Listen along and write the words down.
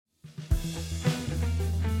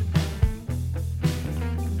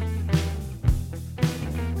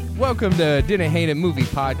Welcome to Didn't Hate It Movie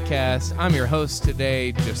Podcast. I'm your host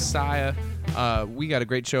today, Josiah. We got a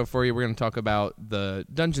great show for you. We're going to talk about the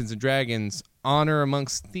Dungeons & Dragons Honor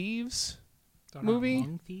Amongst Thieves movie.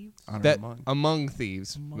 Among Thieves? Among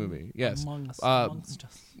Thieves movie. Yes. Amongst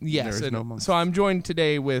us. Yes. There is no amongst so I'm joined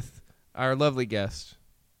today with our lovely guest.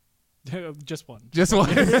 Just one. Just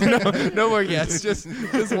one. no more guests. Just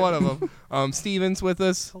one of them. Steven's with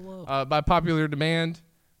us. Hello. By popular demand.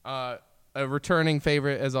 A returning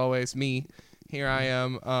favorite, as always, me. Here I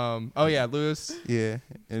am. Lewis. Yeah,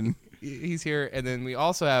 and He's here. And then we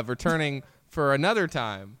also have returning for another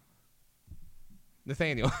time,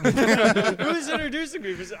 Nathaniel. Who's introducing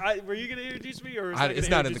me? Were you going to introduce me? Or It's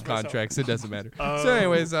not in the contracts. It doesn't matter. Oh. So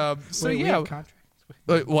anyways, Wait, we have contracts?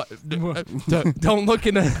 What? Don't look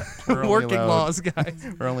into We're only working allowed- laws, guys.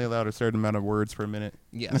 we're only allowed a certain amount of words per minute.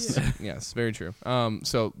 Yes. Yes, very true.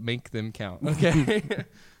 So make them count. Okay.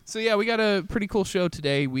 So yeah, we got a pretty cool show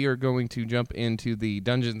today. We are going to jump into the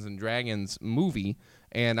Dungeons and Dragons movie,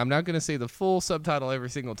 and I'm not going to say the full subtitle every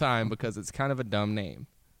single time because it's kind of a dumb name.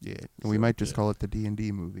 Yeah, and we might just call it the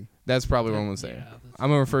D&D movie. That's probably what I'm going to say. Yeah, I'm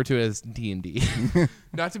going to refer to it as D&D.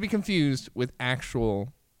 Not to be confused with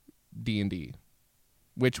actual D&D,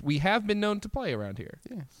 which we have been known to play around here.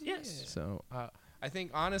 Yeah. Yes. So I think,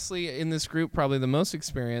 honestly, in this group, probably the most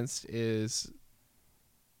experienced is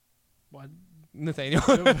What? Nathaniel.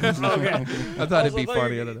 Okay. I thought it'd be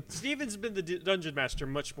funny. I don't know. Steven's been the dungeon master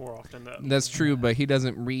much more often, though. That's true, but he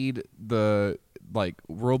doesn't read the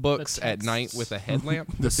rule books The at night texts. with a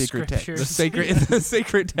headlamp. The secret text. The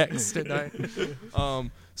sacred text at night.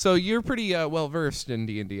 So you're pretty well versed in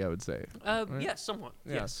D&D, I would say. Right? Yes, somewhat.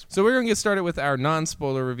 Yeah. Yes. So we're gonna get started with our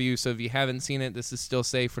non-spoiler review. So if you haven't seen it, this is still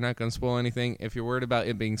safe. We're not gonna spoil anything. If you're worried about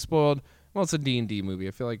it being spoiled, well, it's a D&D movie.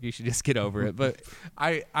 I feel like you should just get over it. But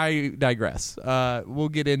I digress. We'll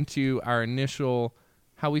get into our initial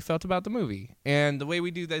how we felt about the movie. And the way we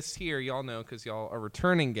do this here, y'all know, because y'all are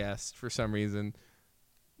returning guests for some reason,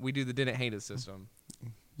 we do the Didn't Hate It system.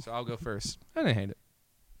 So I'll go first. I didn't hate it.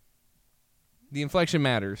 The inflection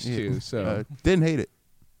matters, too. So didn't hate it.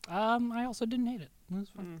 I also didn't hate it. It was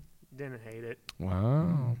fun. Didn't hate it.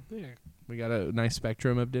 Wow. There. We got a nice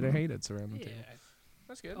spectrum of Didn't Hate It's around the Yeah. table.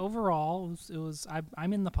 That's good. Overall, it was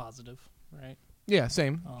I'm in the positive, right? Yeah,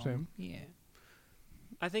 same. Yeah.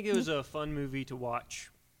 I think it was a fun movie to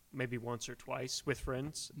watch maybe once or twice with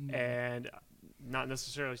friends, and not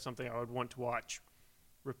necessarily something I would want to watch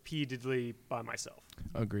repeatedly by myself.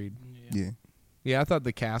 Agreed. Yeah. Yeah, I thought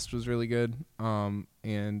the cast was really good.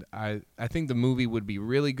 And I think the movie would be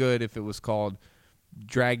really good if it was called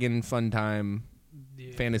Dragon Fun Time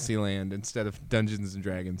Fantasyland instead of Dungeons and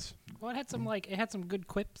Dragons. Well, it had some good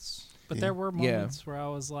quips, but there were moments where I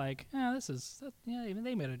was like, even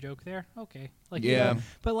they made a joke there. Okay. But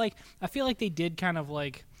I feel like they did kind of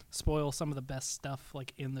spoil some of the best stuff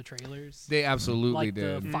in the trailers. They absolutely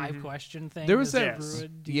did. The 5-question thing. There was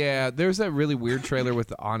that- there was that really weird trailer with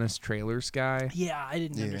the Honest Trailers guy. Yeah, I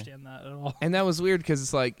didn't understand that at all. And that was weird because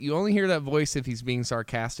it's like you only hear that voice if he's being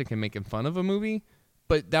sarcastic and making fun of a movie.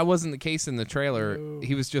 But that wasn't the case in the trailer. No.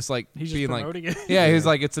 He was just He's being just promoting it. yeah, he was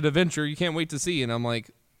like, it's an adventure you can't wait to see. And I'm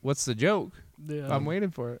like, what's the joke? Yeah. I'm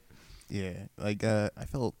waiting for it. Yeah, I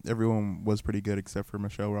felt everyone was pretty good except for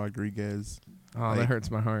Michelle Rodriguez. Oh, that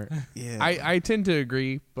hurts my heart. Yeah. I tend to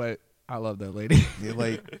agree, but I love that lady.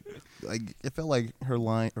 Yeah, it felt like her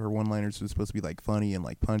one-liners was supposed to be funny and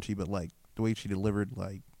punchy, but the way she delivered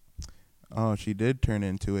she did turn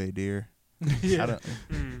into a deer. Yeah.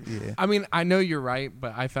 Yeah. I mean, I know you're right,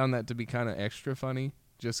 but I found that to be kind of extra funny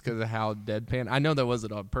just because of how deadpan. I know that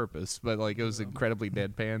wasn't on purpose, but it was incredibly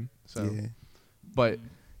deadpan. So, Yeah. but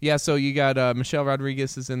yeah, so you got Michelle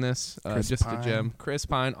Rodriguez is in this, Chris just Pine. a gem. Chris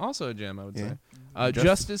Pine, also a gem, I would Yeah. say.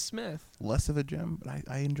 Justice Smith. Less of a gem, but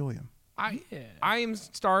I enjoy him. I am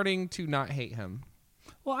starting to not hate him.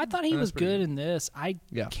 Well, I thought he That's was pretty good good. in this. I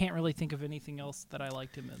Yeah. can't really think of anything else that I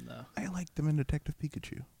liked him in, though. I liked him in Detective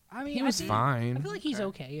Pikachu. I mean, He was fine. I feel like he's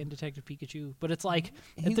okay in Detective Pikachu, but it's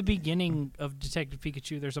at the beginning of Detective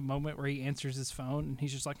Pikachu, there's a moment where he answers his phone, and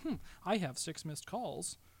he's just like, I have 6 missed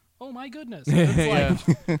calls. Oh, my goodness. And it's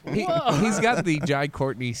whoa. He's got the Jai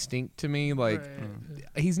Courtney stink to me.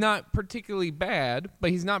 He's not particularly bad,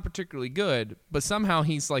 but he's not particularly good. But somehow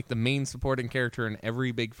he's the main supporting character in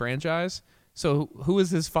every big franchise. So who is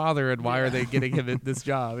his father, and why are they getting him this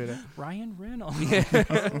job? You know? Ryan Reynolds.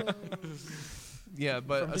 Yeah,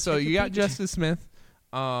 but From so you got Detective Pikachu. Justice Smith,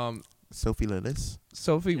 Sophie Lillis.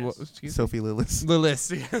 Sophie. Yes. Excuse me? Sophie Lillis.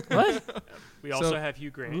 Lillis. What? We also have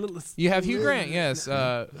Hugh Grant. You have Hugh Grant, yes,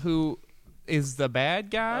 who is the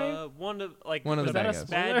bad guy. One of One of the was that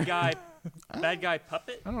bad a guys. bad guy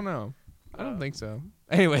puppet. I don't know. I don't think so.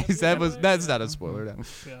 Anyways, that's not a spoiler. No.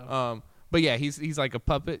 Yeah. But yeah, he's like a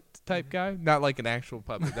puppet type guy, not like an actual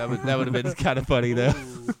puppet. That would have been kind of funny though.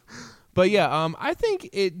 But yeah, I think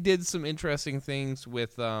it did some interesting things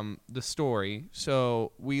with the story.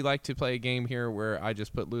 So we like to play a game here where I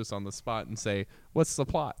just put Lewis on the spot and say, "What's the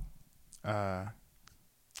plot?"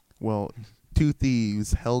 Well, two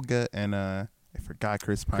thieves, Helga and I forgot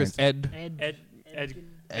Chris Pine's. Edgin.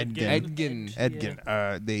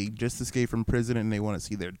 Edgin. They just escaped from prison and they want to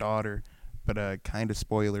see their daughter, but kind of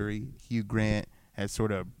spoilery. Hugh Grant has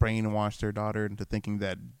sort of brainwashed their daughter into thinking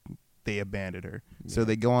that they abandoned her. Yeah. So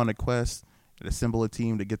they go on a quest and assemble a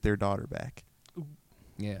team to get their daughter back.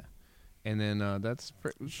 Yeah, and then that's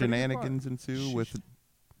shenanigans ensue with.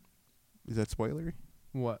 Is that spoilery?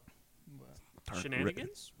 What?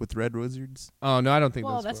 Shenanigans? With red wizards? Oh, no, I don't think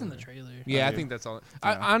that's in the trailer. Yeah, I think that's all.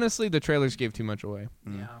 Honestly, the trailers gave too much away.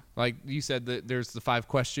 Yeah. Like you said, there's the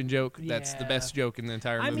 5-question joke. That's the best joke in the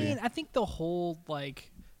entire movie. I mean, I think the whole,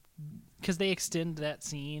 like, because they extend that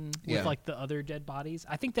scene with, like, the other dead bodies.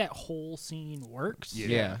 I think that whole scene works.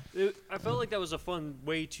 Yeah. I felt like that was a fun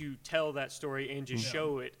way to tell that story and just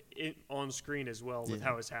show it on screen as well with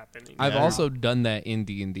how it's happening. I've also done that in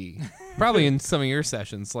D&D. Probably in some of your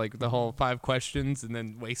sessions, like the whole 5 questions and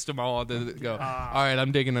then waste them all to go, all right,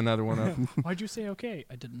 I'm digging another one up. Why'd you say okay?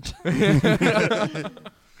 I didn't.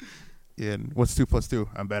 Yeah, what's 2 + 2?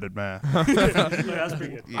 I'm bad at math. That's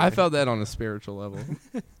pretty good. I felt that on a spiritual level.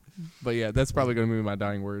 But yeah, that's probably going to be my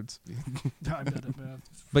dying words. I'm bad at math.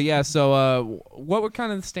 But yeah, so what were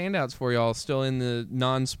kind of the standouts for y'all still in the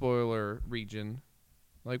non-spoiler region?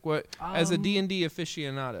 Like what, as a D&D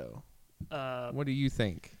aficionado, what do you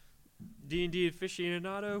think? D&D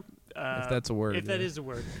aficionado? If that's a word. If that is a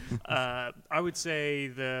word. I would say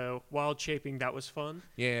the wild shaping, that was fun.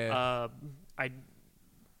 Yeah.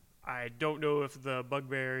 I don't know if the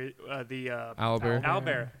bugbear, the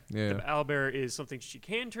owlbear, yeah, the owlbear is something she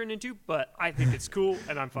can turn into, but I think it's cool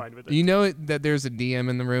and I'm fine with it. You know that there's a DM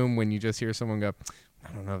in the room when you just hear someone go,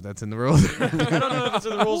 I don't know if that's in the rules. I don't know if it's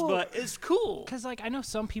in the rules, but it's cool. Because, like, I know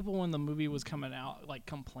some people when the movie was coming out, like,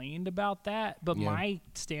 complained about that, but my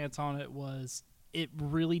stance on it was it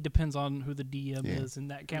really depends on who the DM is in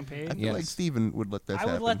that campaign. I feel like Steven would let that happen.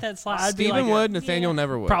 I would let that slide. Steven would, Nathaniel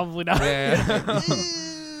never would. Probably not. Yeah.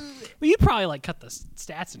 Well, you'd probably like cut the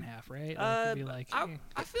stats in half, right? Like, be like, I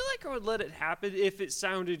feel like I would let it happen if it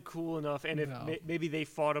sounded cool enough, and if maybe they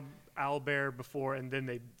fought a owlbear before and then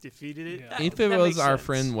they defeated it. Yeah. If it was our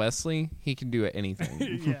friend Wesley, he can do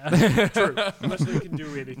anything. yeah, true. Wesley can do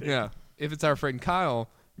anything. Yeah. If it's our friend Kyle,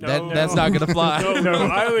 that's not gonna fly. No.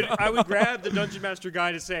 I would grab the Dungeon Master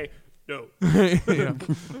guide and say, no. Yeah,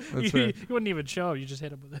 you wouldn't even show. You just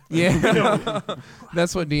hit him with it. Yeah,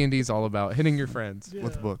 that's what D&D is all about: hitting your friends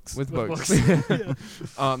with books. With books.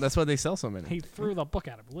 That's why they sell so many. He threw the book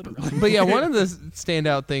at him, literally. But yeah, one of the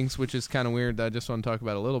standout things, which is kind of weird, that I just want to talk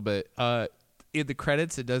about a little bit. In the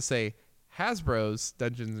credits, it does say Hasbro's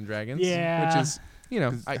Dungeons and Dragons. Yeah, which is.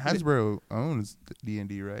 Hasbro owns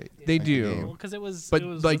D&D, right? They do, because it was like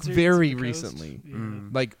Wizards very of the recently,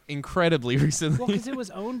 Coast. like incredibly recently. Well, because it was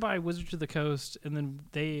owned by Wizards of the Coast, and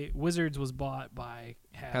then Wizards was bought by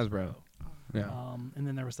Hasbro. Yeah. And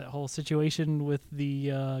then there was that whole situation with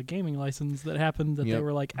the gaming license that happened that they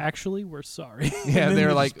were like, actually, we're sorry. Yeah,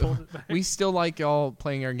 they're like, we still like y'all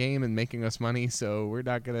playing our game and making us money, so we're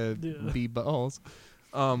not gonna be balls.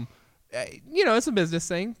 It's a business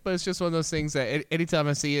thing, but it's just one of those things that anytime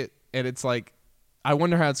I see it, and it's like, I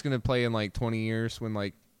wonder how it's going to play in like 20 years when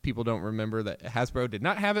like people don't remember that Hasbro did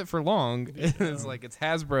not have it for long. It's like it's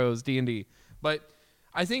Hasbro's D&D. But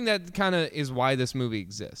I think that kind of is why this movie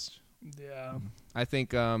exists. Yeah. I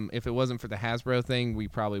think if it wasn't for the Hasbro thing, we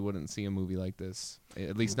probably wouldn't see a movie like this,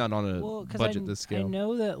 at least not on a budget this scale. I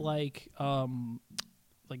know that like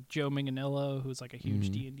Joe Manganiello, who's like a huge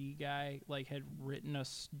D&D guy, like had written a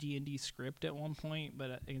D&D script at one point,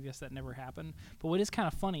 but I guess that never happened. But what is kind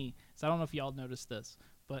of funny is I don't know if y'all noticed this,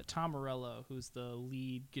 but Tom Morello, who's the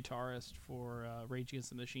lead guitarist for Rage Against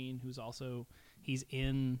the Machine, he's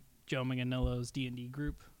in Joe Manganiello's D&D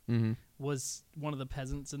group, was one of the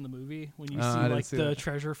peasants in the movie. When you see the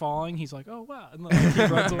treasure falling, he's like, "Oh wow!" and then he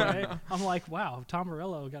runs away. I'm like, "Wow, Tom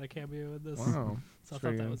Morello got a cameo in this." Wow. So I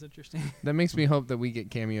thought that was interesting. That makes me hope that we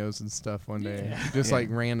get cameos and stuff one day. Just like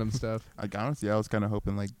random stuff. Honestly, I was kind of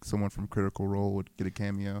hoping like someone from Critical Role would get a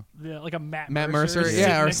cameo. Yeah, like a Matt Mercer.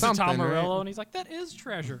 Yeah, or next something. To Tom Morello, right? and he's like, "That is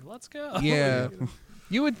treasure. Let's go." Yeah.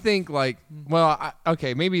 You would think like, well,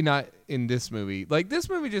 maybe not in this movie. Like this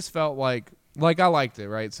movie just felt like I liked it,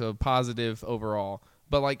 right? So positive overall.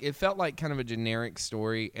 But like it felt like kind of a generic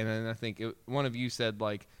story. And then I think one of you said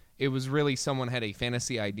like, it was really someone had a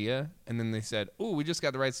fantasy idea, and then they said, "Oh, we just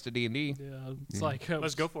got the rights to D&D." Yeah, it's like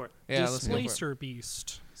Let's go for it. Yeah, let's go for it. Displacer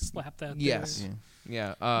Beast. Slap that. Yes.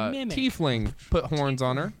 there. Yeah. Mimic. Tiefling. Put horns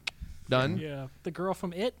on her. Done. Yeah, the girl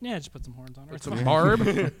from It. Yeah, just put some horns on her. Put It's some fine. Barb.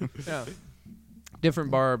 Yeah.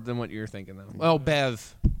 Different Barb than what you're thinking, though. Well,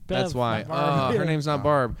 Bev. That's why. not Barb. Her name's not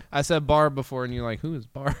Barb. I said Barb before, and you're like, who is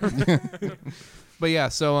Barb? But yeah,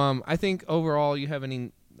 so I think overall, you have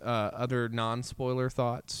any other non-spoiler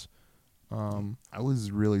thoughts? I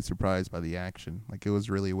was really surprised by the action. Like, it was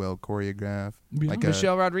really well choreographed. Yeah. Like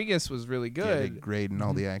Michelle Rodriguez was really Yeah, good. did great in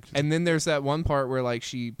all the action. And then there's that one part where like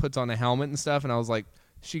she puts on a helmet and stuff, and I was like,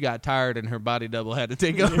 she got tired, and her body double had to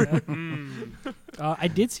take over. I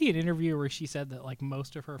did see an interview where she said that like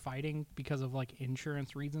most of her fighting, because of like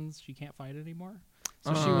insurance reasons, she can't fight anymore.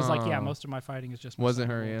 So she was like, "Yeah, most of my fighting is just." Wasn't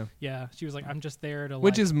her, myself." yeah. Yeah, she was like, "I'm just there to."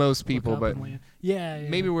 Which like, is most look people, up but and land." Yeah,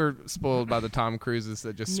 maybe we're spoiled by the Tom Cruises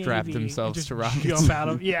that just strap Maybe, and themselves just to rockets. Jump out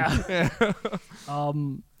of yeah.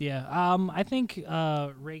 I think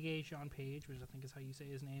Reggae Jean Page, which I think is how you say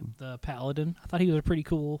his name, the Paladin. I thought he was a pretty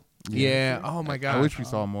cool. Yeah. Oh my god. I wish we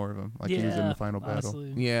saw more of him. Like, he was in Yeah, the final battle.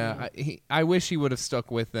 honestly, Yeah, I wish he would have stuck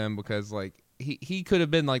with them, because like he could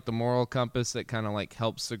have been like the moral compass that kind of like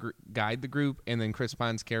helps guide the group, and then Chris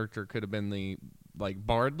Pine's character could have been the like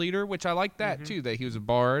bard leader, which I like that too, that he was a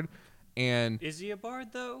bard. And Is he a bard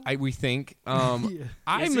though? we think Is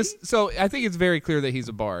he? so I think it's very clear that he's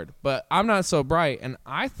a bard, but I'm not so bright, and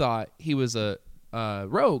I thought he was a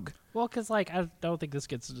rogue. Well, because like I don't think this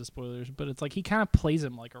gets into spoilers, but it's like he kind of plays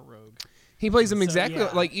him like a rogue. He plays him So, exactly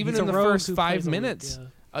yeah, like even he's in a the rogue first who 5 plays a loot, minutes. yeah.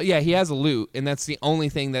 Yeah, he has a loot, and that's the only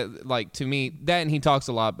thing that, like, to me, that and he talks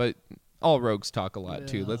a lot, but all rogues talk a lot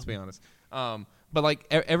too. Yeah. Let's be honest. But like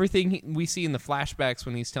everything we see in the flashbacks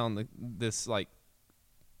when he's telling this like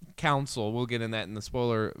council, we'll get in that in the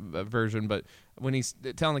spoiler version. But when he's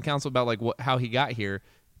telling the council about like how he got here,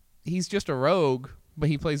 he's just a rogue, but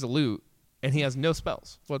he plays a lute, and he has no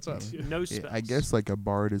spells. What's up? No Yeah, spells. I guess like a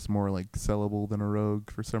bard is more like sellable than a rogue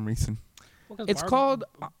for some reason. Well, 'cause It's called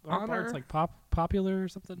Bard's honor. like popular or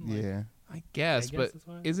something. Like, Yeah. I guess, I guess but that's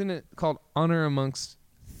why. isn't it called honor amongst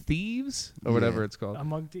thieves or whatever Yeah. it's called?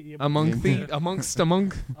 amongst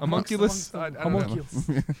homunculus. I don't know. homunculus,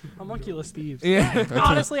 homunculus thieves. Yeah.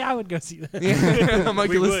 Honestly, I would go see that. Yeah, we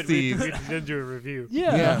homunculus would. thieves. We did do a review.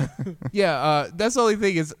 Yeah. Yeah. That's the only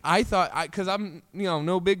thing is I thought, because I'm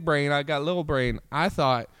no big brain, I got little brain. I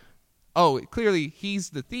thought, oh, clearly he's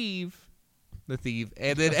the thief, and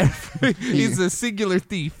then he's a singular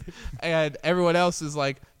thief, and everyone else is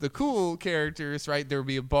like the cool characters, right? There'll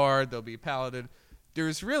be a bard, there'll be a paladin.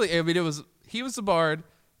 There's really, I mean, he was the bard.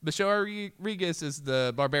 Michelle Rodriguez is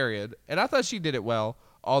the barbarian, and I thought she did it well.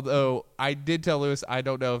 Although I did tell Lewis, I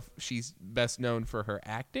don't know if she's best known for her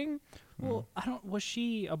acting. Well, was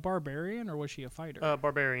she a barbarian or was she a fighter?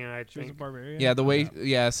 Barbarian, I She was a think. barbarian. Yeah, the way,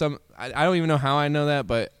 I don't even know how I know that,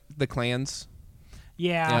 but the clans.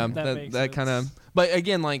 Yeah, that makes that kind of. sense. But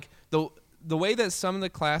again, like the way that some of the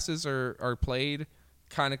classes are played,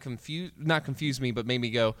 kind of not confused me, but made me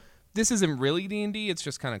go, this isn't really D&D. It's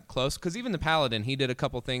just kind of close. Because even the paladin, he did a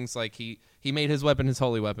couple things, like he made his weapon his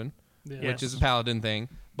holy weapon, Yeah. which is a paladin thing.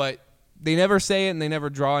 But they never say it and they never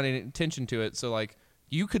draw any attention to it. So like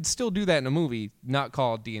you could still do that in a movie, not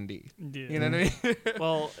call it D&D. Yeah. You know what I mean?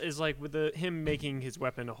 Well, it's like with him making his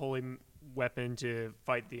weapon a holy weapon to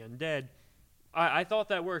fight the undead. I thought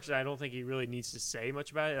that works. I don't think he really needs to say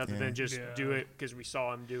much about it other than just do it because we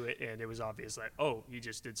saw him do it and it was obvious that, oh, he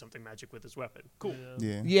just did something magic with his weapon. Cool.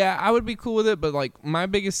 Yeah. Yeah, I would be cool with it, but like my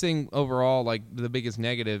biggest thing overall, like the biggest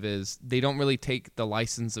negative is they don't really take the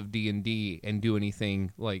license of D&D and do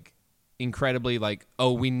anything like incredibly like,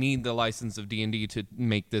 oh, we need the license of D&D to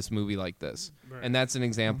make this movie like this. Right. And that's an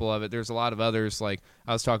example of it. There's a lot of others, like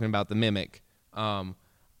I was talking about the Mimic. I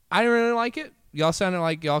didn't really like it. Y'all sounded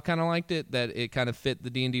like y'all kind of liked it, that it kind of fit the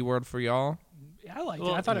D&D world for y'all. Yeah, I liked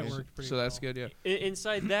Well, it. I thought it worked pretty So well. that's good, yeah.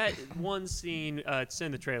 Inside that one scene, it's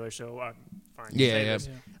in the trailer, so I'm fine. to Yeah, say yeah. this.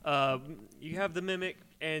 You have the mimic,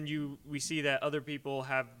 and we see that other people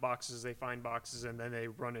have boxes. They find boxes, and then they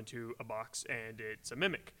run into a box, and it's a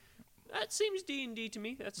mimic. That seems D&D to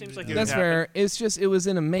me. That seems like it That's would happen. fair. It's just it was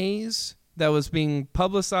in a maze that was being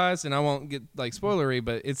publicized, and I won't get like spoilery,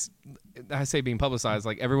 but I say being publicized,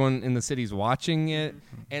 like everyone in the city's watching it,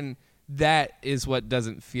 and that is what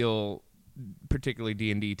doesn't feel particularly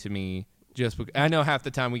D&D to me. Just because, I know half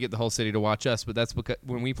the time we get the whole city to watch us, but that's because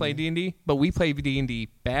when we play D&D, but we play D&D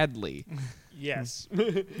badly. Yes.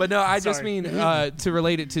 But no, I just Sorry. mean to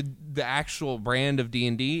relate it to the actual brand of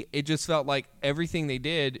D&D. It just felt like everything they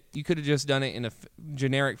did, you could have just done it in a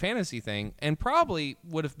generic fantasy thing, and probably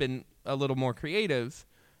would have been a little more creative.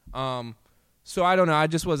 So I don't know. I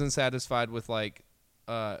just wasn't satisfied with like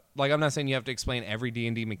I'm not saying you have to explain every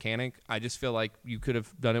D&D mechanic. I just feel like you could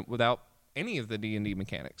have done it without any of the D&D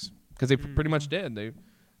mechanics because they pretty much did. They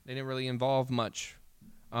didn't really involve much.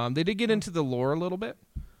 They did get into the lore a little bit,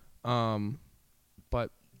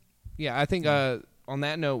 but yeah, I think on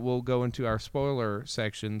that note we'll go into our spoiler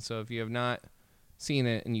section. So if you have not seen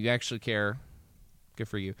it and you actually care, good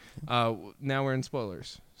for you. Now we're in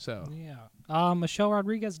spoilers. So yeah, Michelle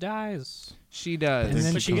Rodriguez dies. She does, and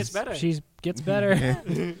then she gets better. She gets better.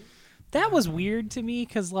 That was weird to me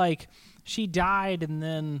because like she died and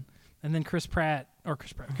then Chris Pine,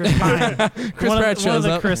 Chris one Pratt of shows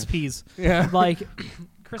the up. Crispies, Yeah, like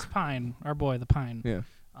Chris Pine, our boy, the Pine. yeah,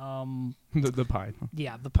 the pine,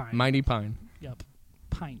 Yeah, the Pine, mighty pine. Yep.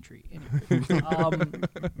 Pine tree. Anyway.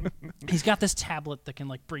 He's got this tablet that can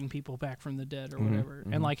like bring people back from the dead or whatever,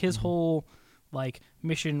 and like his whole like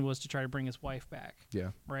mission was to try to bring his wife back.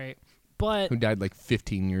 Yeah, Right. But who died like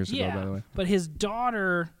 15 years ago, by the way. But his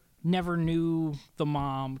daughter never knew the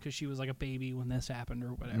mom because she was like a baby when this happened or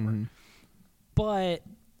whatever. But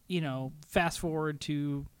fast forward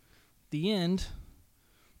to the end,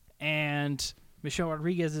 and Michelle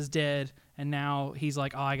Rodriguez is dead. And now he's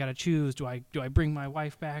like, oh, I got to choose. Do I bring my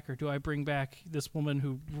wife back or do I bring back this woman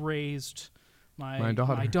who raised my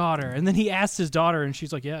daughter? And then he asked his daughter, and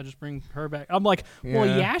she's like, yeah, just bring her back. I'm like, well,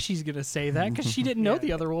 yeah, she's going to say that because she didn't know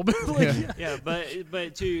the other woman.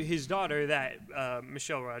 But to his daughter, that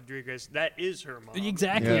Michelle Rodriguez, that is her mom.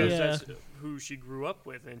 Exactly. Because Yeah. that's who she grew up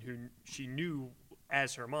with and who she knew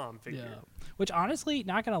as her mom figure. Yeah. Which honestly,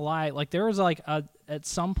 not going to lie, like there was like at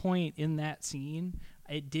some point in that scene,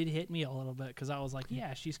 it did hit me a little bit because I was like,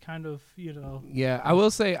 yeah, she's kind of, Yeah, I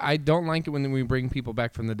will say I don't like it when we bring people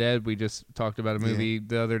back from the dead. We just talked about a movie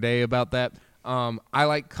the other day about that. I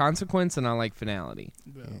like consequence and I like finality.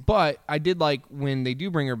 Yeah. But I did like when they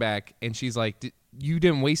do bring her back and she's like, you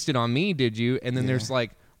didn't waste it on me, did you? And then there's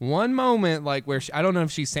like one moment like where I don't know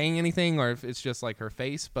if she's saying anything or if it's just like her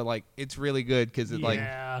face, but like it's really good because like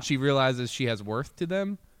she realizes she has worth to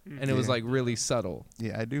them, and it was like really subtle.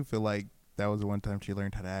 Yeah, I do feel like that was the one time she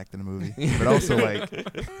learned how to act in a movie. But also like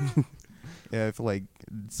yeah, I feel like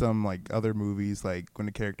some like other movies, like when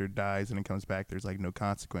a character dies and it comes back, there's like no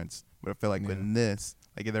consequence. But I feel like in this,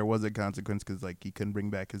 like there was a consequence because like he couldn't bring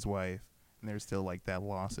back his wife, and there's still like that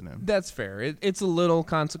loss in him. That's fair. It's a little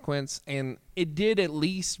consequence, and it did at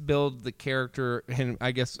least build the character. And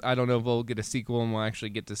I guess I don't know if we'll get a sequel and we'll actually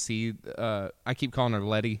get to see. I keep calling her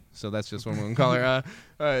Letty, so that's just what I'm going to call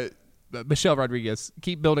her. Michelle Rodriguez.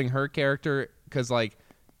 Keep building her character because, like,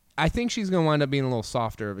 I think she's going to wind up being a little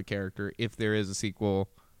softer of a character if there is a sequel,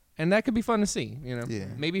 and that could be fun to see.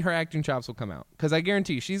 Maybe her acting chops will come out because I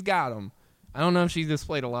guarantee you she's got them. I don't know if she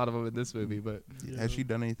displayed a lot of them in this movie, but has she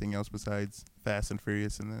done anything else besides Fast and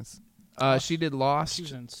Furious in this? She did Lost. She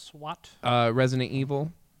was in SWAT. Resident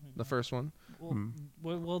Evil, the first one.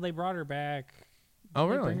 Well, they brought her back. Oh,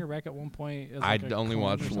 Did really? they bring her back at one point. I only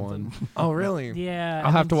watched one. Oh, really? Yeah.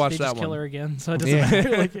 I'll have to watch they that just one. Kill her again, so it doesn't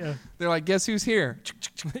matter. Like, They're like, guess who's here?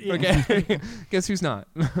 Yeah. Okay, guess who's not?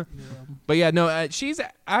 But yeah, no, I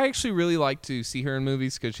actually really like to see her in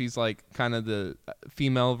movies because she's like kind of the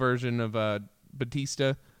female version of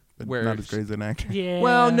Batista. But where not as great as an actor. Yeah.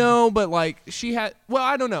 Well, no, but like she had. Well,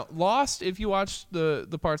 I don't know. Lost. If you watch the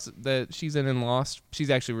parts that she's in Lost, she's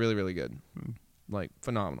actually really, really good. Like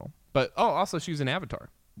phenomenal. But also she was in Avatar.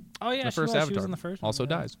 Oh yeah, The first she Avatar was in the first one, also yeah.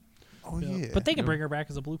 dies. Oh yeah. But they could bring her back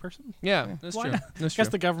as a blue person. Yeah, that's Why true. not? That's I guess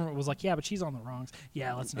true. the government was like, yeah, but she's on the wrongs.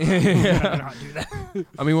 Yeah, let's not, not do that.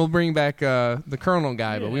 I mean, we'll bring back the Colonel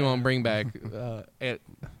guy, but we Yeah. won't bring back.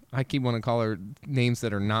 I keep wanting to call her names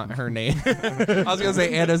that are not her name. I was gonna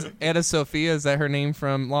say Anna Sophia. Is that her name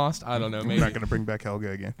from Lost? I don't know. Maybe We're not gonna bring back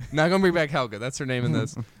Helga again. not gonna bring back Helga. That's her name in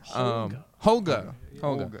this. Holga.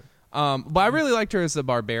 But I really liked her as a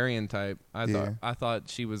barbarian type. I thought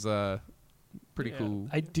she was pretty cool.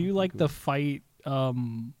 I do like the fight. I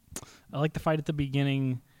like the fight at the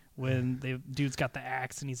beginning when the dude's got the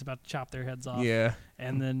axe and he's about to chop their heads off. Yeah.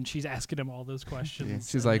 And then she's asking him all those questions.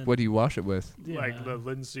 She's and like, then- "What do you wash it with?" Yeah. Like the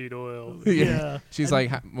linseed oil. Yeah. She's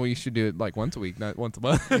like, "Well, you should do it like once a week, not once a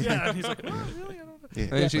month." Yeah. And he's like, oh, really? I don't know. Yeah.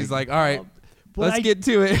 And then she's like, "All right, What let's I- get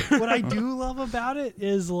to it." What I do love about it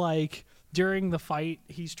is like during the fight,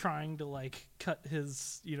 he's trying to like cut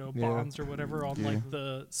his, bonds or whatever on like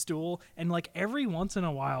the stool, and like every once in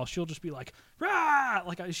a while, she'll just be like, "Rah!"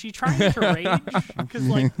 Like, is she trying to rage? Because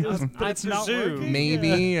like it's not presume. working.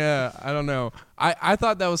 Maybe I don't know. I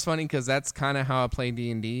thought that was funny because that's kind of how I play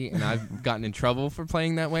D&D, and I've gotten in trouble for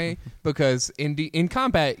playing that way because in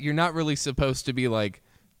combat you're not really supposed to be like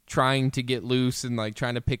trying to get loose and like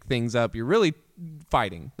trying to pick things up. You're really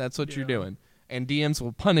fighting. That's what you're doing. And DMs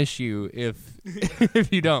will punish you if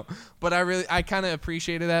if you don't. But I kind of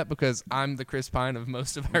appreciated that because I'm the Chris Pine of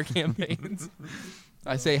most of our campaigns.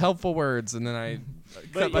 I say helpful words and then I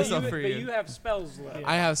cut myself free. But you have spells left.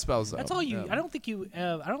 I have spells though. That's all you. I don't think you.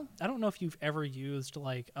 I don't know if you've ever used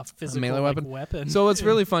like a physical melee weapon. So it's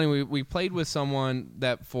really funny. We played with someone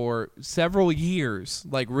that for several years,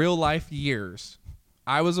 like real life years,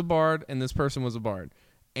 I was a bard and this person was a bard,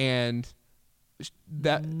 and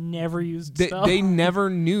that never used spells. They never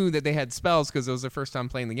knew that they had spells because it was their first time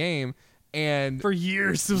playing the game. And for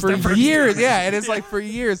years, yeah, and it's like for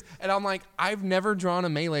years, and I'm like, I've never drawn a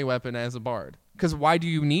melee weapon as a bard because why do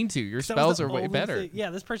you need to? Your spells are way better. Yeah,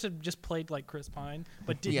 this person just played like Chris Pine,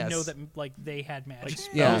 but didn't know that like they had magic. Like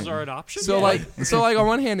spells are an option. So like on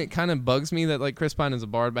one hand, it kind of bugs me that like Chris Pine is a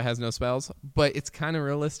bard but has no spells, but it's kind of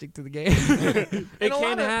realistic to the game. It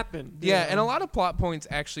can happen. Yeah, and a lot of plot points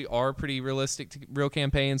actually are pretty realistic to real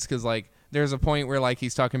campaigns because like. There's a point where like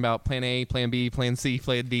he's talking about plan A, plan B, plan C,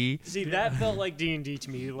 plan D. See, that felt like D&D to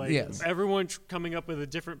me. Like everyone coming up with a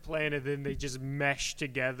different plan and then they just mesh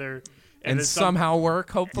together and somehow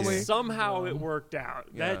work. Hopefully, somehow it worked out.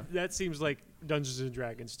 That seems like Dungeons and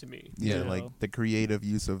Dragons to me. Yeah, like the creative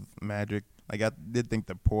use of magic. Like I did think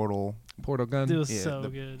the portal gun. It was so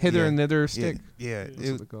good. Hither and thither stick. Yeah,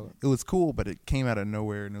 it was cool, but it came out of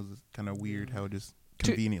nowhere and it was kind of weird how it just.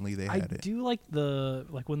 Conveniently they had it. I do like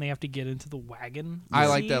when they have to get into the wagon. I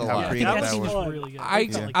like that a lot. That was really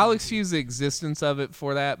good. I'll excuse the existence of it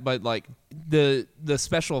for that, but like the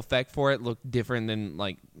special effect for it looked different than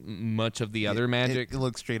like much of the other magic. It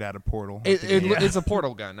looks straight out of Portal. It's a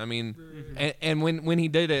portal gun. I mean, and when he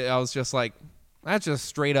did it, I was just like, that's just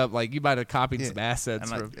straight up like you might have copied some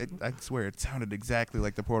assets. I swear it sounded exactly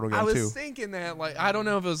like the Portal gun too. I was thinking that like I don't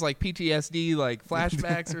know if it was like PTSD, like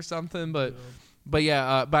flashbacks or something, but. But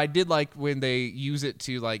but I did like when they use it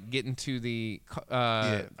to like get into the treasure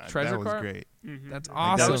cart. That was great. Mm-hmm. That's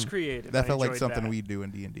awesome. That was creative. That felt like something we do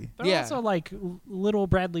in D&D. But also like little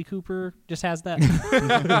Bradley Cooper just has that.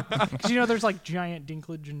 Because there's like giant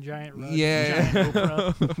Dinklage and giant Rudd. Yeah. And giant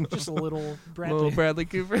Oprah. Just a little Bradley. Little Bradley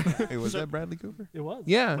Cooper. Hey, was that Bradley Cooper? It was.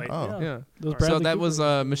 Yeah. Yeah. So that was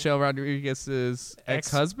Michelle Rodriguez's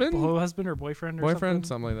ex-husband? Husband or boyfriend or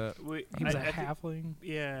something like that. He was a halfling.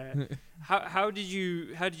 Yeah. How did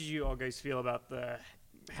you all guys feel about the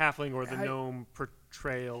halfling or the gnome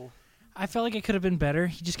portrayal? I felt like it could have been better.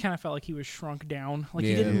 He just kind of felt like he was shrunk down. Like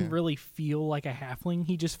he didn't really feel like a halfling.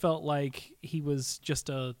 He just felt like he was just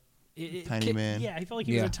a tiny man. Yeah, he felt like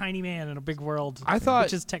he was a tiny man in a big world. I thought,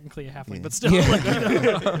 which is technically a halfling, but still.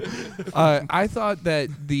 I thought that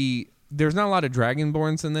there's not a lot of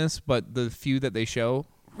dragonborns in this, but the few that they show.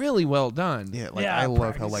 Really well done. Yeah, I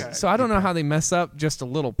love how So I don't know how they mess up just a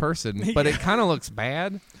little person, but it kind of looks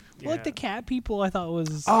bad. Yeah. Like the cat people, I thought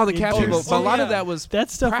was the cat people, but a lot of that was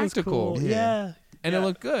that stuff practical. Was cool. Yeah. And it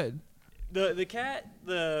looked good. The cat,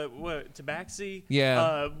 Tabaxi.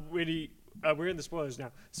 Yeah. When he, we're in the spoilers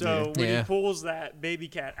now. So when he pulls that baby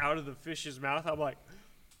cat out of the fish's mouth, I'm like,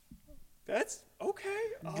 that's okay.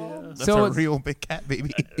 That's a real big cat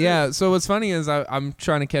baby. Yeah. So what's funny is I'm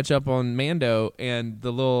trying to catch up on Mando, and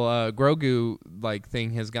the little Grogu like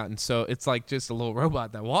thing has gotten so it's like just a little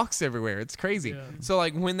robot that walks everywhere. It's crazy. Yeah. So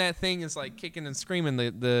like when that thing is like kicking and screaming,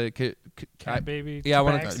 the cat baby. Yeah, I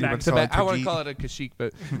want to call it a Kashyyyk,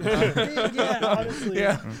 but yeah, honestly,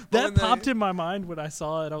 that popped in my mind when I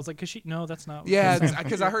saw it. I was like, Kashyyyk? No, that's not. Yeah,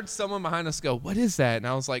 because I heard someone behind us go, "What is that?" And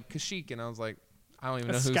I was like, Kashyyyk, and I was like. I don't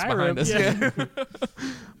even know who's behind us. Yeah.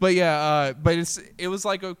 But it was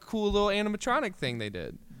like a cool little animatronic thing they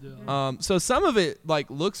did. Yeah. So some of it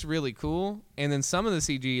like looks really cool, and then some of the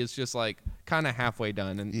CG is just like kind of halfway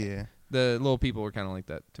done, and the little people were kind of like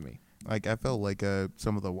that to me. Like I felt like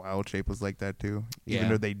some of the wild shape was like that too. Even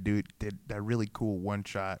though they did that really cool one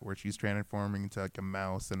shot where she's transforming into like a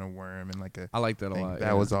mouse and a worm and like a. I like that a lot.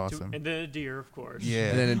 That was awesome. And then a deer, of course. Yeah.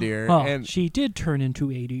 And then a deer. Well, and she did turn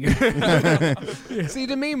into a deer. See,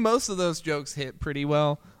 to me, most of those jokes hit pretty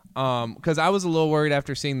well. Because I was a little worried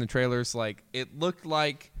after seeing the trailers. Like it looked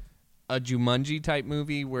like a Jumanji type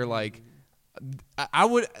movie where like. I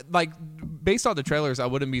would like based on the trailers I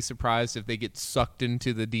wouldn't be surprised if they get sucked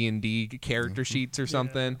into the D&D character sheets or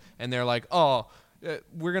something and they're like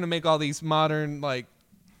we're gonna make all these modern like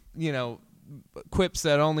quips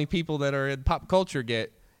that only people that are in pop culture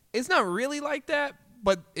get. It's not really like that,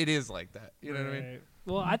 but it is like that, you know what I mean?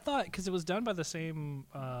 Well, I thought because it was done by the same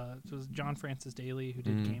it was John Francis Daley who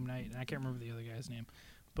did Game Night, and I can't remember the other guy's name.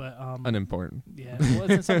 But unimportant. Yeah,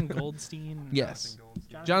 wasn't something Goldstein? Yes,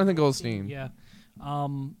 Jonathan Goldstein. Yeah,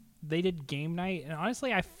 they did game night, and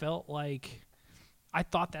honestly, I felt like I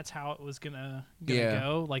thought that's how it was gonna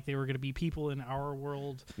go. Like they were gonna be people in our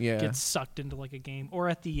world get sucked into like a game, or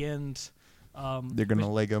at the end. They're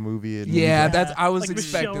gonna Lego movie it. That's I was like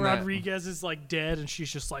expecting Michelle that. Rodriguez is like dead, and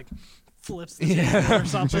she's just like flips the table or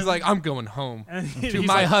something. She's like, I'm going home and to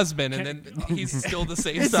my husband, and then he's still the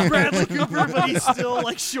same size. Bradley Cooper, but he's still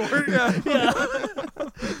like short. Yeah.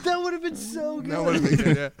 That would have been so good. That would have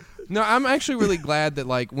been good. No, I'm actually really glad that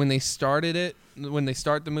like when they start the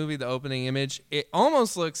movie, the opening image, it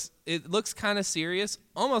looks kind of serious,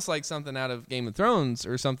 almost like something out of Game of Thrones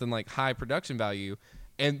or something like high production value.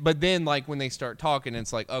 But then like when they start talking,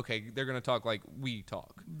 it's like, okay, they're gonna talk like we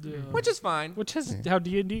talk, which is fine. Which is how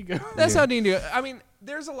D&D goes. That's how D&D. I mean,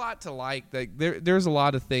 there's a lot to like. There's a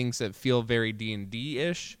lot of things that feel very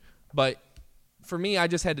D&D-ish, but for me, I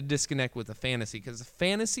just had to disconnect with the fantasy because the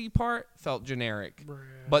fantasy part felt generic,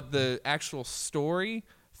 but the actual story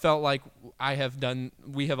felt like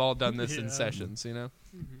we have all done this in sessions, you know?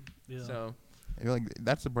 Mm-hmm. Yeah. So I feel like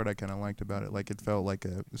that's the part I kind of liked about it. Like it felt like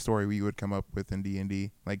a story we would come up with in D&D,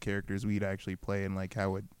 like characters we'd actually play and like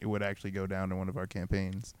how it would actually go down in one of our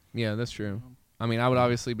campaigns. yeah, that's true. I mean, I would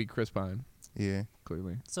obviously be Chris Pine, Yeah.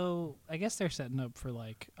 clearly. So I guess they're setting up for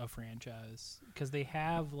like a franchise because they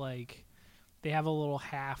have a little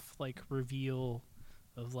half like reveal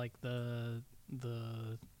of like the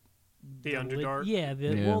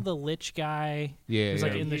Underdark. The Lich guy. Yeah, who's,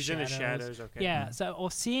 like, in the He's in the shadows. Okay. Yeah, so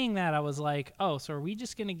seeing that, I was like, oh, so are we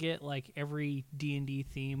just gonna get like every D&D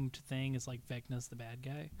themed thing is like Vecna's the bad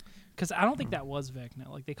guy? Because I don't think that was Vecna.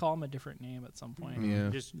 Like they call him a different name at some point. Yeah.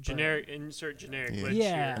 Just generic. Insert generic. Yeah. Lich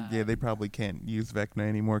Yeah. here. Yeah, they probably can't use Vecna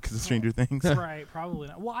anymore because of Stranger Things. Right, probably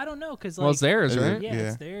not. Well, I don't know because like, Well, it's theirs, Is it? right? Yeah, Yeah.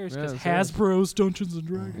 it's theirs Yeah, because it's theirs. Hasbro's Dungeons and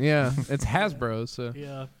Dragons. Yeah, it's Hasbro, so.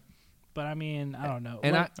 Yeah, but I mean, I don't know.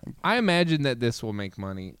 And Like, I imagine that this will make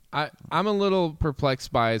money. I'm a little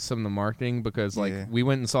perplexed by some of the marketing because like we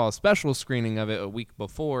went and saw a special screening of it a week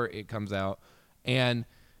before it comes out, and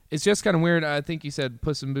it's just kind of weird. I think you said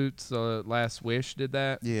Puss in Boots: Last Wish did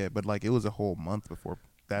that. Yeah, but like it was a whole month before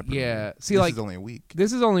that. Premiere. Yeah, see, this like is only a week.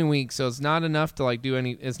 This is only a week, so it's not enough to like do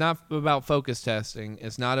any. It's not about focus testing.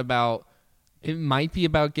 It's not about. It might be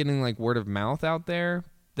about getting like word of mouth out there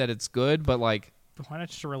that it's good, but like. why not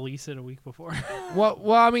just release it a week before?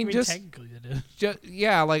 Well, I mean, just technically it is.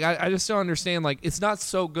 yeah, like I just don't understand. Like, it's not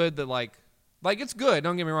so good that like it's good.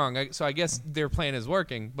 Don't get me wrong. So I guess their plan is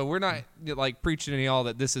working, but we're not like preaching to y'all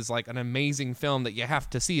that this is like an amazing film that you have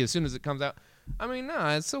to see as soon as it comes out. I mean, no,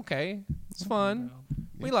 it's okay. It's fun.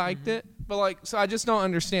 We liked it, but like, so I just don't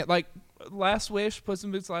understand. Like, Last Wish, Puss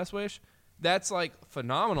in Boots: Last Wish. That's like a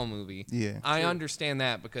phenomenal movie. Yeah, I understand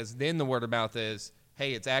that because then the word of mouth is,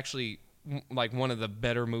 hey, it's actually like one of the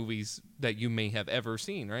better movies that you may have ever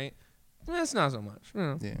seen, right? That's not so much.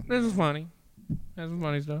 Yeah. This is funny. Has some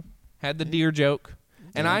funny stuff. Had the deer joke.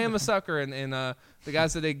 And I am a sucker, and the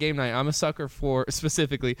guys that did Game Night, I'm a sucker for,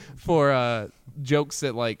 specifically, for jokes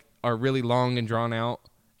that like are really long and drawn out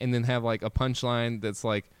and then have like a punchline that's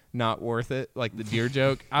like not worth it, like the deer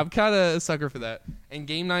joke. I'm kind of a sucker for that. And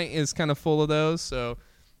Game Night is kind of full of those, so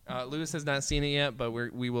Lewis has not seen it yet, but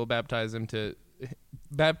we will baptize him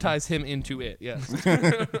into it, yes.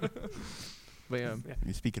 But yeah.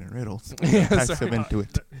 You're speaking in riddles. Yeah, Pass them into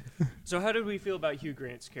it. So how did we feel about Hugh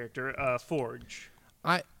Grant's character, Forge?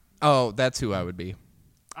 That's who I would be.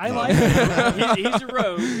 I like it. He's a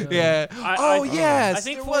rogue. Yeah. Yes. I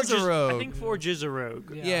think there Forge was a rogue. I think Forge is a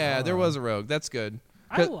rogue. Yeah, there was a rogue. That's good.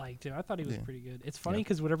 I liked him. I thought he was pretty good. It's funny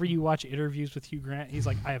because whenever you watch interviews with Hugh Grant, he's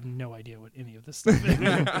like, I have no idea what any of this stuff is.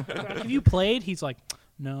 Have you played? He's like,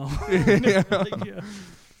 no.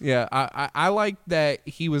 Yeah, I like that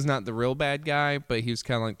he was not the real bad guy, but he was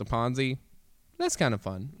kind of like the Ponzi. That's kind of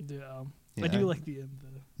fun. Yeah. I do like the end,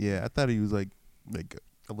 though. Yeah, I thought he was like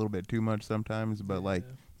a little bit too much sometimes, but like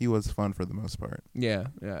he was fun for the most part. Yeah.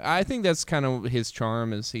 I think that's kind of his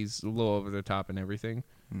charm is he's a little over the top and everything.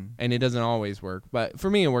 And it doesn't always work. But for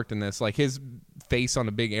me, it worked in this. Like his face on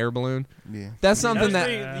a big air balloon. Yeah. That's something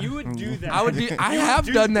that you would do that. I would do. I have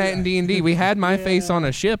done that in D&D. We had my face on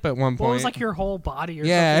a ship at one point. Well, it was like your whole body or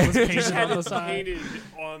Yeah. something was You just painted had on the it side. painted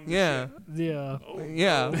on the Yeah. ship. Yeah. Oh.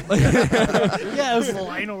 Yeah. Yeah, it was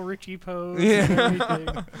Lionel Richie pose and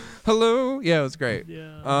everything. Hello. Yeah, it was great.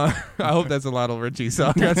 Yeah. I hope that's a Lionel Richie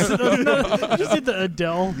song. No, you just did the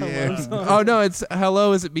Adele hello Yeah. song. Oh no, it's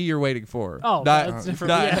hello. Is it me you're waiting for? Oh, Not- that's different.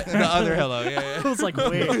 not- Yeah. the other hello. Yeah. I was like,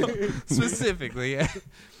 wait. Specifically, yeah.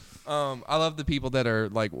 I love the people that are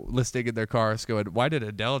like listening in their cars, going, "Why did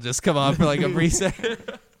Adele just come on for like a brief second?"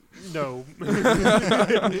 No.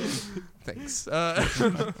 Thanks.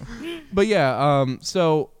 But yeah,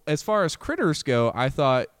 so as far as critters go, I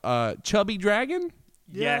thought Chubby Dragon.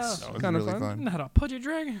 Yes. That was Kinda really fun. fun. Not a pudgy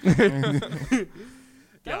dragon.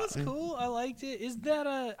 That was cool. I liked it. Is that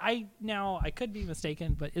I could be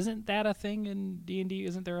mistaken, but isn't that a thing in D&D?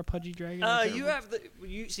 Isn't there a pudgy dragon? You have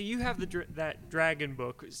that dragon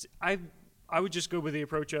book. I would just go with the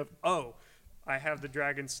approach of, I have the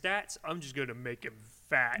dragon stats. I'm just going to make him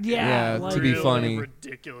fat. Yeah, to be really funny.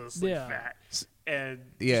 ridiculously fat, and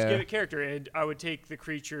Yeah. just give it character. And I would take the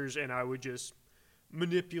creatures and I would just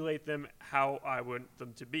manipulate them how I want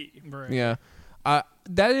them to be. Right. Yeah.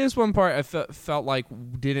 That is one part I felt like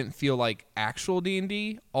didn't feel like actual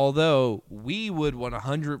D&D, although we would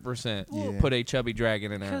 100% Yeah. put a chubby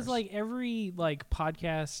dragon in ours. Because like every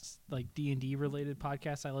podcast, like D&D related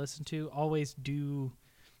podcast I listen to, always do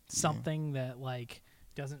something that like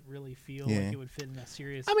doesn't really feel like it would fit in a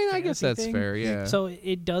serious. I mean, I guess fantasy that's thing. fair. Yeah. So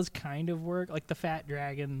it does kind of work, like the fat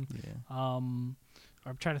dragon. Yeah.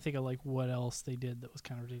 I'm trying to think of like what else they did that was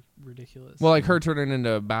kind of ridiculous. Well, like her turning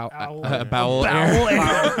into a bowel Owl bowel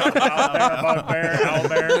bear.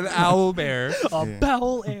 an owl bear. A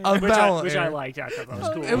bowel air. A bowel Which air. I liked. I thought that was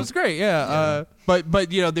cool. It was great, yeah.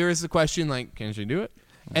 But you know, there is the question like, can she do it?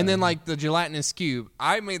 And then like the gelatinous cube,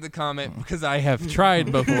 I made the comment because I have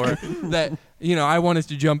tried before that I wanted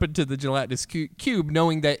to jump into the gelatinous cube,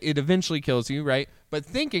 knowing that it eventually kills you, right? But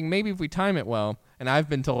thinking maybe if we time it well, and I've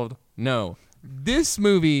been told no. This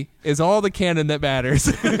movie is all the canon that matters,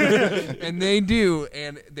 and they do,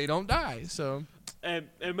 and they don't die. So, and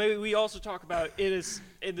maybe we also talk about it is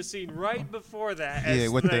in the scene right before that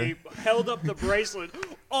as with they held up the bracelet.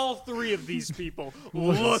 All three of these people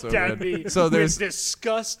looked so at good. me So there's- with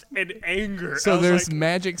disgust and anger. so I was there's like,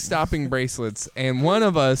 magic stopping bracelets, and one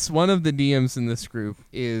of the DMs in this group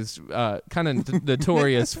is kind of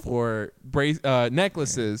notorious for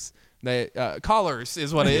necklaces. That collars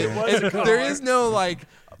is what it was is. a collar. There is no like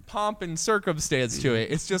pomp and circumstance to it.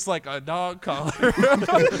 It's just like a dog collar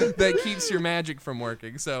that keeps your magic from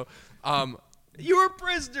working. So, you were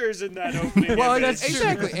prisoners in that opening. well, image. that's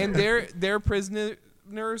exactly, and they're prisoners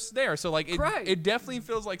there. So like Right. it definitely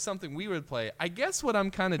feels like something we would play. I guess what I'm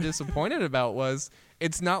kind of disappointed about was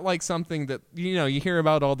it's not like something that you hear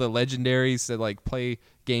about all the legendaries that like play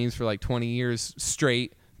games for like 20 years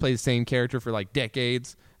straight, play the same character for like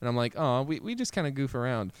decades. And I'm like, oh, we just kind of goof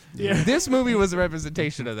around. Yeah. This movie was a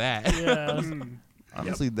representation of that. Yeah.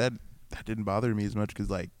 Honestly, that didn't bother me as much because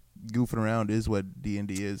like goofing around is what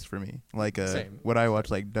D&D is for me. Like Same. what I watch,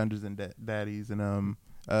 like Dungeons and Daddies and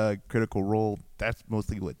Critical Role. That's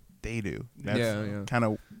mostly what they do. That's Yeah. kind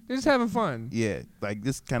of They're just having fun. like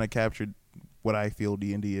this kind of captured what I feel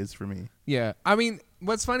D&D is for me. Yeah. I mean,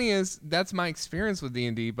 what's funny is that's my experience with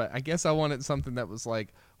D&D, but I guess I wanted something that was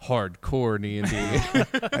like hardcore D&D.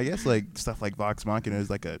 I guess like stuff like Vox Machina is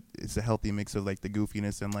like it's a healthy mix of like the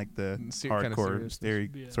goofiness and like the Kinda hardcore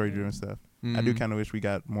seriousness. story-driven stuff. I do kind of wish we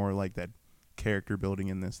got more like that character building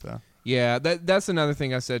in this stuff. Yeah, that's another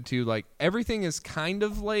thing I said too. Like everything is kind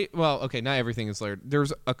of well, okay, not everything is layered.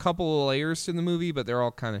 There's a couple of layers to the movie, but they're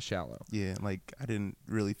all kind of shallow. Yeah, like I didn't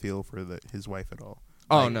really feel for his wife at all.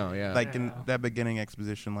 Oh Like- no, yeah. Like in that beginning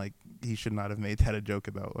exposition, like he should not have made that a joke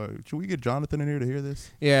about. Should we get Jonathan in here to hear this?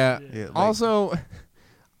 Yeah. Yeah, like- Also,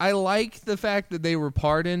 I like the fact that they were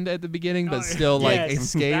pardoned at the beginning, but still like Yes,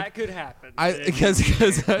 escaped. That could happen.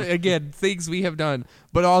 Because again, things we have done,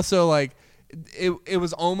 but also like it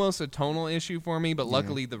was almost a tonal issue for me. But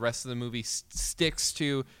luckily, the rest of the movie sticks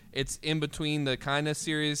to it's in between the kind of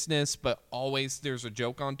seriousness, but always there's a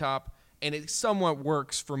joke on top. And it somewhat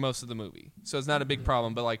works for most of the movie. So it's not a big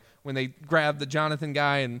problem. But, like, when they grab the Jonathan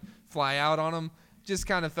guy and fly out on him, just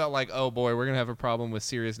kind of felt like, oh, boy, we're going to have a problem with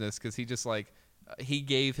seriousness. Because he just, like, he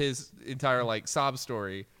gave his entire, like, sob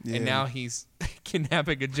story. Yeah. And now he's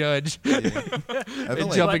kidnapping a judge I and feel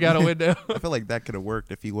like, jumping out a window. I feel like that could have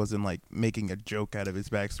worked if he wasn't like making a joke out of his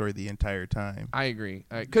backstory the entire time. I agree.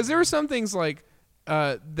 Because there were some things, like,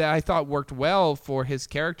 that I thought worked well for his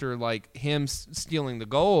character, like him stealing the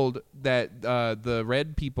gold that the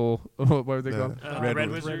red people, what were they called? Red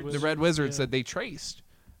Wizard. The Red Wizards that they traced.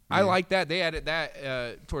 I Yeah. like that. They added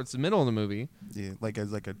that towards the middle of the movie. Yeah, like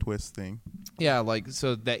as like a twist thing. Yeah, like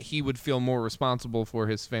so that he would feel more responsible for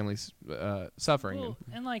his family's suffering. Well,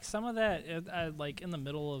 and like some of that, like in the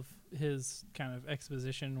middle of his kind of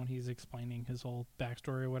exposition when he's explaining his whole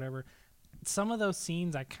backstory or whatever, some of those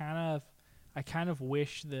scenes I kind of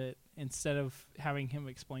wish that instead of having him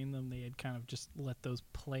explain them, they had kind of just let those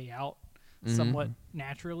play out somewhat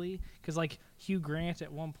naturally. Because like Hugh Grant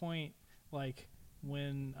at one point, like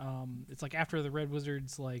when it's like after the Red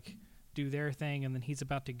Wizards like do their thing, and then he's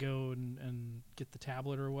about to go and get the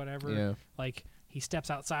tablet or whatever. Yeah. Like he steps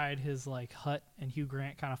outside his like hut, and Hugh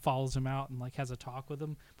Grant kind of follows him out and like has a talk with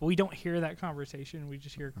him. But we don't hear that conversation. We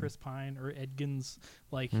just hear Chris Pine or Edgins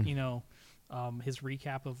like his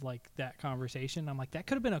recap of like that conversation. I'm like, that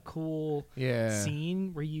could have been a cool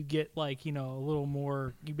scene where you get like, a little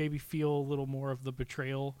more, you maybe feel a little more of the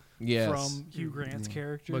betrayal from Hugh Grant's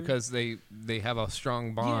character. Because they have a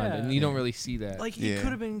strong bond and you don't really see that. Like it could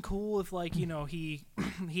have been cool if like,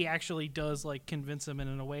 he actually does like convince him, and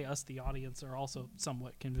in a way us the audience are also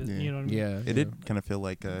somewhat convinced. You know what I mean? Yeah. It did kind of feel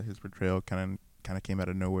like his portrayal kind of came out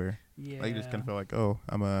of nowhere. Yeah. Like, you just kind of felt like, oh,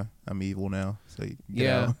 I'm evil now. So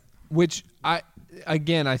Which I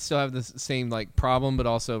still have the same like problem, but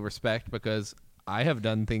also respect, because I have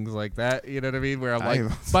done things like that. You know what I mean? Where I'm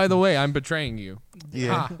like, by the way, I'm betraying you.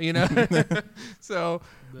 Yeah. So,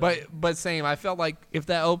 but same. I felt like if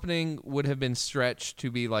that opening would have been stretched to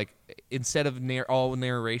be like, instead of all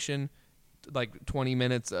narration, like 20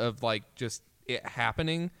 minutes of like just it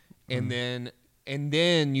happening, and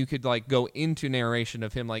then you could like go into narration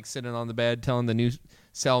of him like sitting on the bed telling the new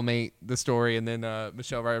cellmate the story, and then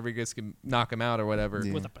Michelle Rodriguez can knock him out or whatever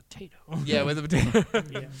with a potato. Yeah, with a potato.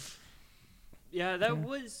 Yeah, that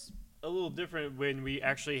was a little different when we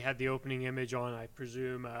actually had the opening image on, I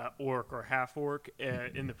presume, orc or half orc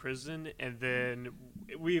in the prison, and then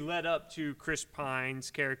we led up to Chris Pine's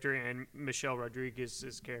character and Michelle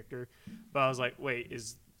Rodriguez's character. But I was like, wait,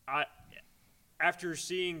 after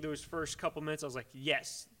seeing those first couple minutes, I was like,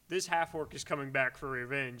 yes, this half orc is coming back for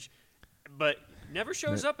revenge, but never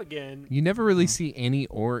shows up again. You never really see any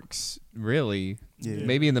orcs, really. Yeah.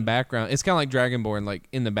 Maybe in the background. It's kind of like Dragonborn. Like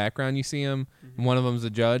in the background, you see them. Mm-hmm. One of them's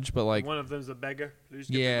a judge, but like one of them's a beggar. Please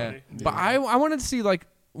give me money. But I wanted to see like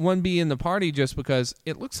one be in the party just because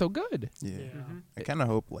it looks so good. Yeah. Mm-hmm. I kind of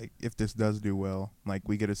hope like if this does do well, like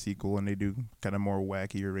we get a sequel and they do kind of more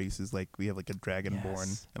wackier races. Like we have like a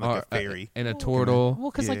Dragonborn and like a fairy and a turtle.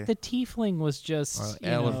 Well, because like the tiefling was just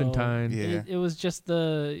elephantine. It was just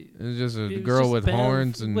a girl with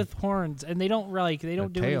horns and they don't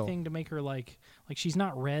do tail. anything to make her like she's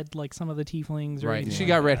not red like some of the tieflings. Or right. anything She like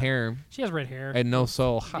got that. red hair. She has red hair and no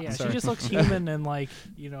soul. Yeah, she just looks human and like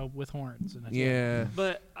with horns. And yeah.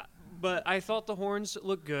 But I thought the horns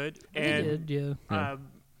looked good. And they did, yeah.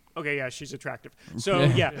 Okay, yeah, she's attractive.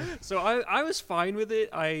 So so I was fine with it.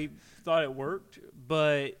 I thought it worked,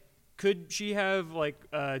 but could she have like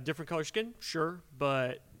different color skin? Sure,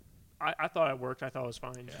 but I thought it worked. I thought it was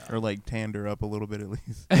fine. Or like tanned her up a little bit at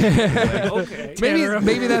least. Okay.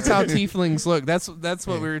 Maybe that's how tieflings look. That's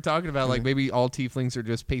what we were talking about. Like maybe all tieflings are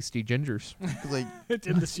just pasty gingers. Like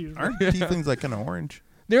aren't tieflings like kind of orange?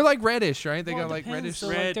 They're like reddish, right? They got like depends. reddish. So,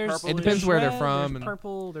 red, purple. It depends where they're from. There's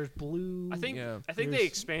purple. There's blue. I think they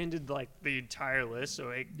expanded like the entire list,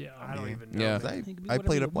 so I don't even know. Yeah. I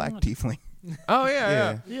played a black tiefling. Oh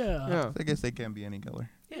yeah. Yeah. So I guess they can be any color.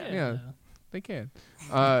 Yeah. They can.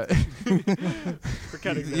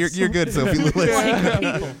 You're good, Sophie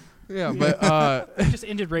Lewis. Yeah, but we just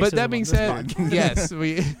ended racism. But that being said, yes,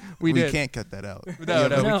 we did. Can't cut that out.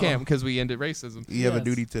 No, we can't because we ended racism. You have a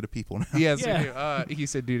duty to the people now. Yes, we do. He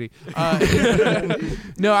said duty.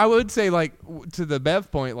 No, I would say like to the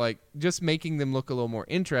Bev point, like just making them look a little more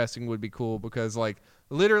interesting would be cool, because like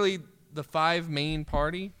literally the 5 main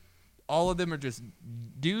party, all of them are just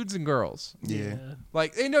dudes and girls. Yeah.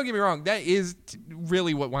 Like, and don't get me wrong, that is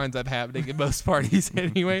really what winds up happening in most parties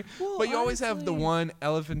anyway. Well, but you always have the one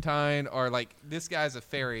elephantine, or like this guy's a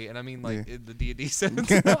fairy, and I mean like in the D&D sense.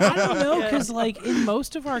 Well, I don't know, because like in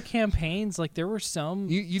most of our campaigns, like there were some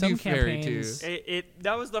you some do fairy campaigns. too.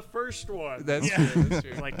 That was the first one. That's true. That's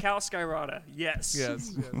true. Like Cal Skyrata. Yes.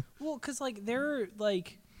 Yes. Well, because like they're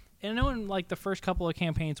like, and I know in like the first couple of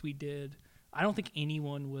campaigns we did, I don't think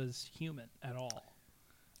anyone was human at all.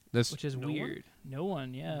 Which is weird. No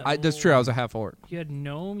one, yeah. That's true. I was a half orc. You had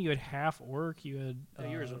gnome, you had half orc, you had.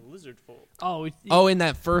 You were a lizard folk. Oh, in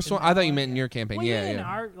that first one, I thought you meant in your campaign. Well, yeah, in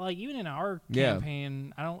our even in our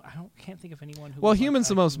campaign, I can't think of anyone who. Well, was human's like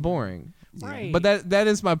the most boring. Right. But that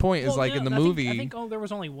is my point. Is like in the movie. I think there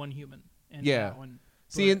was only one human. In that one.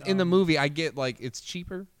 See, in the movie, I get like it's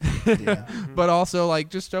cheaper, but also like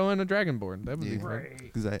just throw in a Dragonborn. That would be fun.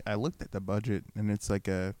 Because I looked at the budget and it's like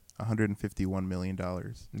 $151 million.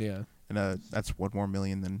 Yeah. And that's one more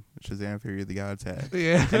million than Shazam: Fury of the Gods had.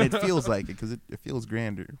 Yeah. And it feels like it because it feels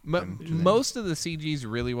grander. Most of the CG's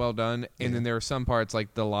really well done, and then there are some parts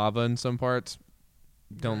like the lava in some parts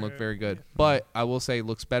don't look very good. But I will say it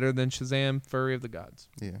looks better than Shazam: Fury of the Gods.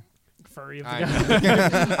 Yeah. Furry of the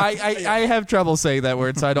Gods. I have trouble saying that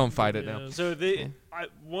word, so I don't fight it now. So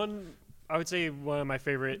I would say one of my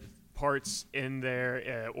favorite parts in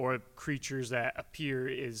there or creatures that appear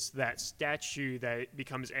is that statue that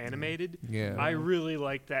becomes animated. Yeah. I really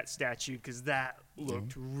liked that statue because that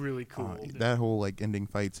looked really cool. That whole like ending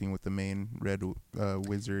fight scene with the main red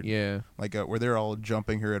wizard. Yeah. Like where they're all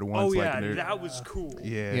jumping her at once. Oh yeah, like, that was cool.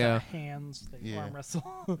 Yeah. Yeah. Hands, they Yeah. arm wrestle.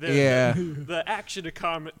 The action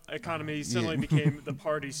economy suddenly became the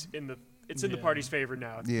party's in the party's favor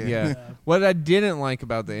now. Yeah. What I didn't like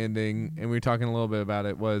about the ending, and we were talking a little bit about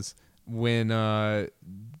it, was when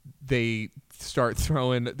they start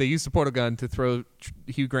throwing. They use the portal gun to throw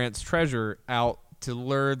Hugh Grant's treasure out to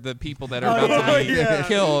lure the people that are about to be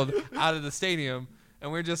killed out of the stadium,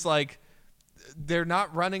 and we're just like, they're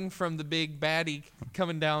not running from the big baddie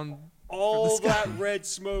coming down. All that red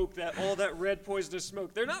smoke, all that red poisonous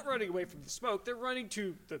smoke. They're not running away from the smoke. They're running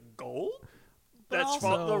to the gold. That's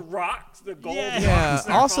from the rocks, the gold rocks. Yeah.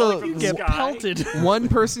 Also, You get pelted. One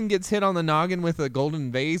person gets hit on the noggin with a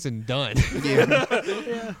golden vase and done.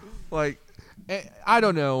 Yeah. Like, I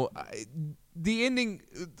don't know. The ending,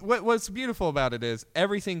 what's beautiful about it is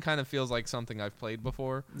everything kind of feels like something I've played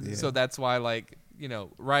before. Yeah. So that's why, like,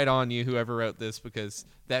 right on you, whoever wrote this, because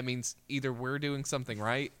that means either we're doing something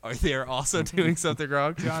right or they're also doing something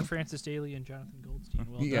wrong. John Francis Daly and Jonathan Goldstein.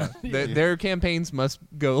 Well Yeah, done. their campaigns must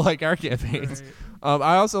go like our campaigns.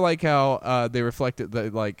 I also like how they reflected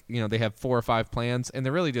that, like, they have 4 or 5 plans, and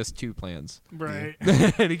they're really just 2 plans. Right.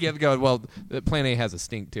 And he kept going, well, the plan A has a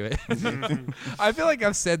stink to it. I feel like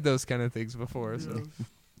I've said those kind of things before, so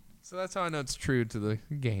that's how I know it's true to the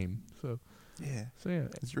game. So Yeah. yeah,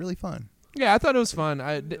 It's really fun. yeah, I thought it was fun.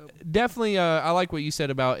 Definitely, I like what you said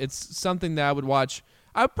about it's something that I would watch.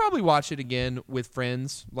 I'd probably watch it again with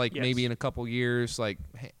friends, like maybe in a couple years, like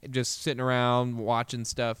just sitting around watching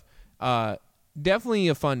stuff. Definitely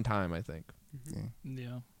a fun time, I think.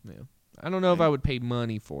 Yeah. I don't know if I would pay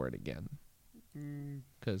money for it again.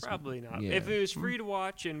 Cause Probably not. Yeah. If it was free to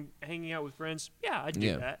watch and hanging out with friends, I'd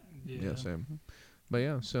do that. Yeah, same. But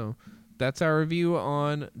yeah, so that's our review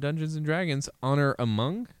on Dungeons and Dragons: Honor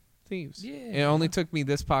Among Thieves. Yeah. It only took me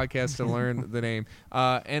this podcast to learn the name.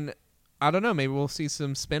 And I don't know, maybe we'll see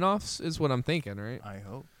some spin-offs is what I'm thinking, right? I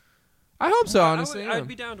hope. I hope so, honestly. I'd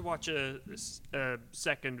be down to watch a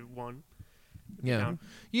second one. Yeah. Down.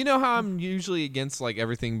 You know how I'm usually against like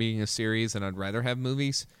everything being a series and I'd rather have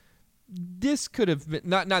movies? This could have been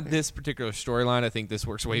not this particular storyline. I think this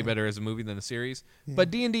works way better as a movie than a series.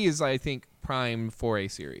 But D&D is, I think, prime for a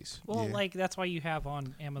series. Well, like that's why you have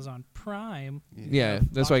on Amazon Prime. Yeah,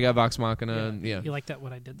 that's why I got Vox Machina. And, You like that?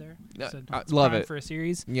 What I did there? Said I it's love Prime it for a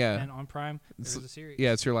series. Yeah. And on Prime there's a series.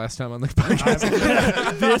 Yeah, it's your last time on the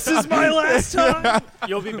podcast. This is my last time.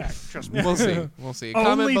 You'll be back. Trust me. We'll see. We'll see. Only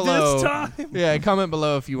Comment below. this time. Yeah, comment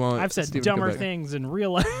below if you want. I've said Steven to come dumber back. things in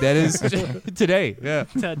real life That is today. Yeah,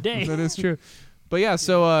 today. that is true. But yeah,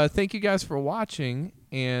 so thank you guys for watching,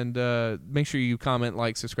 and make sure you comment,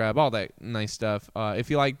 like, subscribe, all that nice stuff. If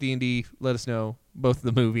you like D&D, let us know, both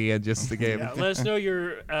the movie and just the game. Let us know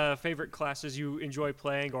your favorite classes you enjoy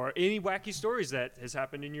playing or any wacky stories that has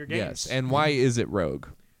happened in your games. Yes, and why is it rogue?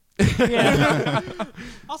 Yeah.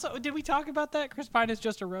 Also, did we talk about that? Chris Pine is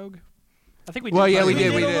just a rogue. I think we did. Well, yeah, we We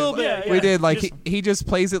did. did We a little did. bit, We yeah. did. Like Just- he just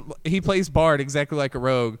plays it. He plays Bard exactly like a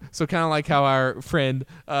rogue. So kind of like how our friend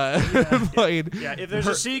played. Yeah, if there's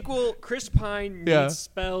a sequel, Chris Pine needs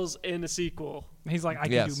spells in a sequel. He's like, I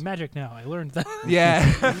can Yes. do magic now. I learned that.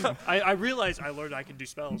 Yeah. I realized I learned I could do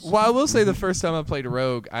spells. Well, I will say the first time I played a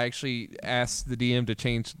rogue, I actually asked the DM to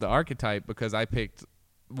change the archetype because I picked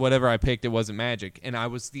whatever I picked. It wasn't magic, and I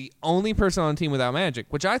was the only person on the team without magic,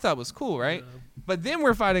 which I thought was cool, right? But then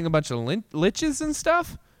we're fighting a bunch of liches and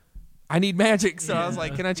stuff. I need magic, so I was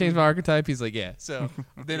like, "Can I change my archetype?" He's like, "Yeah." So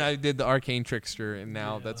then I did the arcane trickster, and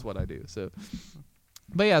now that's what I do. So,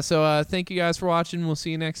 but yeah, so thank you guys for watching. We'll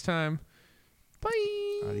see you next time.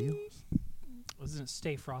 Bye. Adios. Wasn't it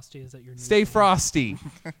Stay Frosty? Is that your new Stay thing? frosty.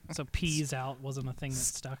 So peas out wasn't a thing that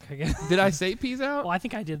stuck, I guess. Did I say peas out? Well, I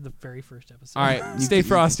think I did the very first episode. All right, stay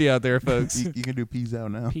frosty out there, folks. You can do peas out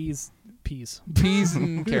now. Peas. Peas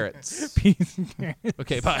and carrots. Peas and carrots.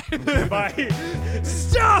 Okay, bye. Bye.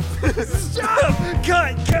 Stop! Stop!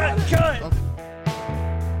 Cut!